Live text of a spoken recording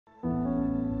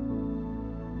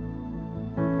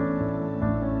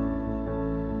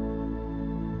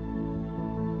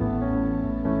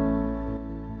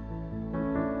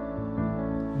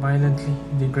Violently,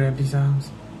 they grabbed his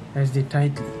arms as they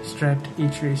tightly strapped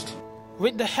each wrist.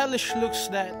 With the hellish looks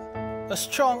that a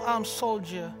strong-armed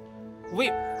soldier,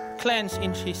 whip clenched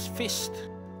in his fist.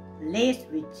 Laced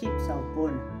with chips of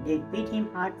bone, they beat him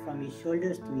hard from his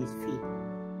shoulders to his feet.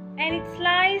 And it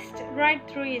sliced right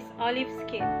through his olive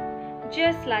skin,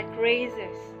 just like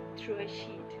razors through a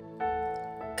sheet.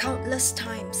 Countless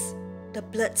times the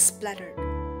blood splattered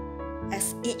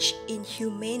as each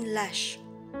inhumane lash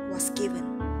was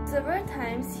given. Several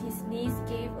times his knees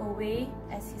gave away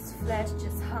as his flesh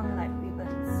just hung like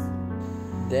ribbons.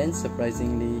 Then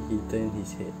surprisingly he turned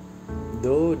his head,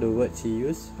 though the words he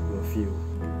used were few.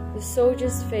 The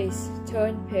soldier's face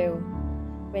turned pale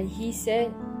when he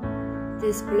said,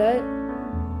 "This blood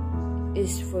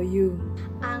is for you."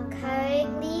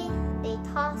 Uncaringly, they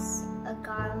tossed a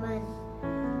garment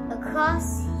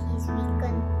across his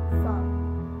weakened form.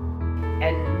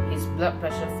 And his blood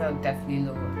pressure fell deathly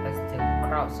low as the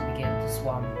crowds began to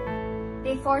swarm.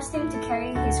 They forced him to carry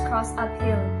his cross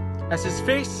uphill. As his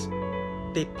face,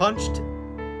 they punched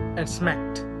and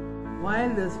smacked. While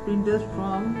the splinters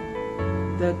from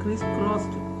the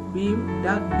crisscrossed beam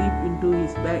dug deep into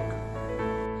his back.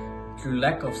 Through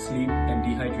lack of sleep and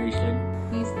dehydration,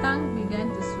 his tongue began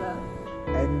to swell.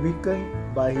 And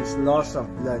weakened by his loss of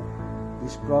blood,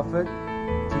 his prophet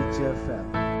teacher fell.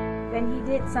 When he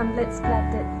did, some blood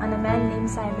splattered on a man named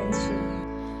Simon's shoe.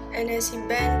 And as he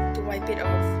bent to wipe it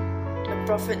off, the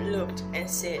prophet looked and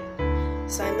said,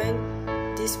 "Simon,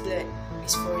 this blood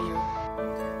is for you."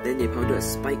 Then they pounded a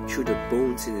spike through the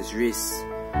bones in his wrists,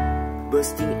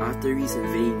 bursting arteries and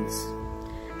veins.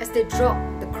 As they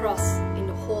dropped the cross in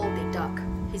the hole they dug,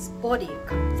 his body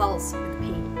convulsed with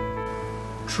pain.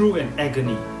 Through an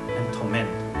agony and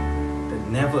torment that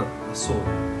never a soul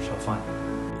shall find.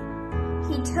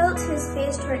 He tilted his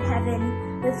face toward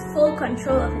heaven with full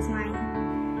control of his mind.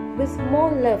 With more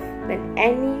love than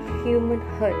any human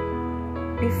hurt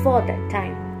before that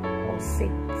time or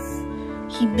since.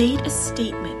 He made a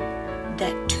statement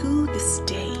that to this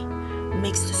day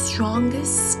makes the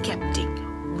strongest skeptic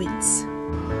wince.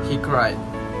 He cried,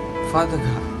 "Father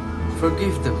God,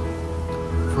 forgive them,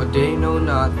 for they know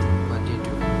not what they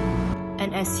do."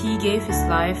 And as he gave his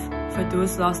life for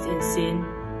those lost in sin,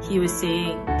 he was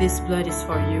saying, "This blood is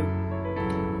for you."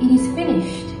 It is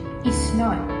finished is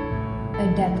not a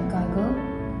death gargle.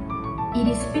 It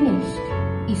is finished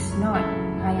is not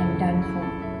I am done for.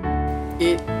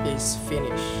 It is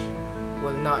finished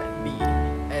will not be,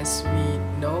 as we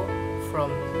know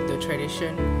from the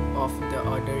tradition of the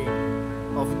ordering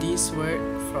of this word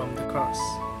from the cross,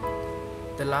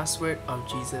 the last word of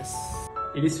Jesus.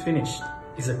 It is finished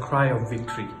is a cry of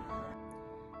victory.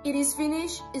 It is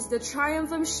finished is the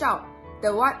triumphant shout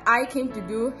that what I came to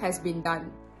do has been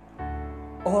done.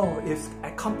 All is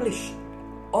accomplished.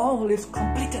 All is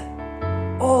completed.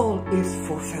 All is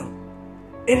fulfilled.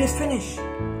 It is finished,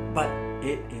 but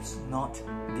it is not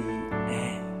the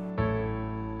end.